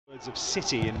Words of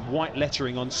City in white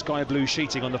lettering on sky blue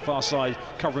sheeting on the far side,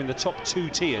 covering the top two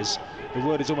tiers. The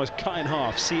word is almost cut in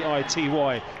half,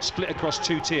 C-I-T-Y, split across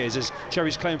two tiers as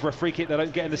Cherries claim for a free kick they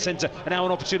don't get in the centre. And now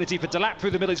an opportunity for Delap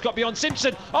through the middle. He's got beyond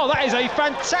Simpson. Oh, that is a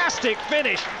fantastic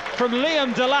finish from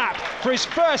Liam Delap for his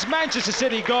first Manchester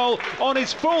City goal on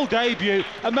his full debut.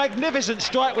 A magnificent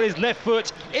strike with his left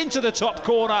foot into the top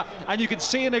corner, and you can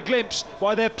see in a glimpse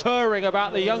why they're purring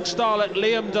about the young starlet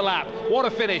Liam Delap. What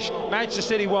a finish. Manchester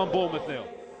City 1, Bournemouth 0.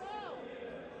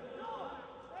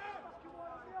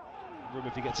 Room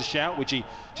if he gets a shout, which he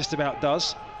just about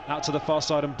does. Out to the far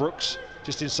side, and Brooks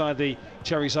just inside the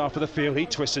Cherries half of the field. He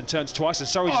twists and turns twice, and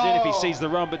Surridge is in if he sees the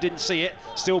run but didn't see it.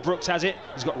 Still Brooks has it.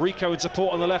 He's got Rico in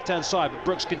support on the left-hand side, but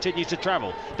Brooks continues to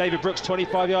travel. David Brooks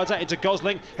 25 yards out into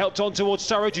Gosling, helped on towards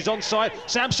Surridge, who's onside.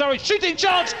 Sam Surridge, shooting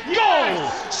chance, goal!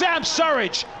 Yes! Sam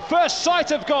Surridge, first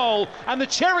sight of goal, and the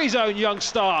Cherries' own young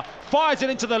star fires it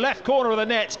into the left corner of the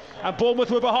net, and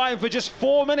Bournemouth were behind for just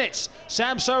 4 minutes.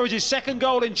 Sam Surridge's second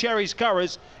goal in Cherries'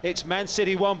 colours. It's Man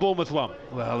City 1, Bournemouth 1.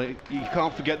 Well, you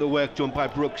can't forget the work done by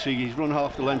Brooksy. He's run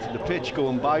half the length of the pitch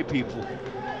going by people.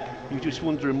 You're just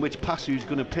wondering which pass he's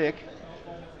going to pick.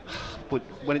 But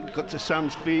when it got to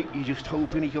Sam's feet, you're just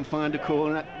hoping he can find a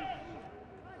corner.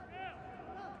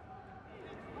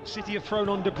 City have thrown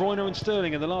on De Bruyne and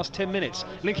Sterling in the last 10 minutes.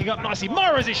 Linking up nicely.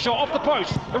 Mahrez' shot off the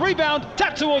post. The rebound,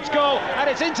 tapped towards goal, and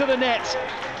it's into the net.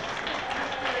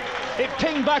 It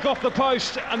pinged back off the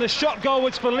post, and the shot goal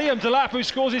was for Liam Delap, who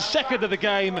scores his second of the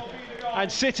game.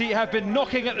 And City have been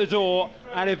knocking at the door,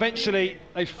 and eventually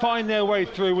they find their way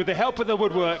through with the help of the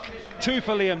woodwork. 2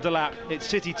 for Liam Delap. It's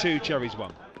City 2, Cherries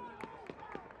 1.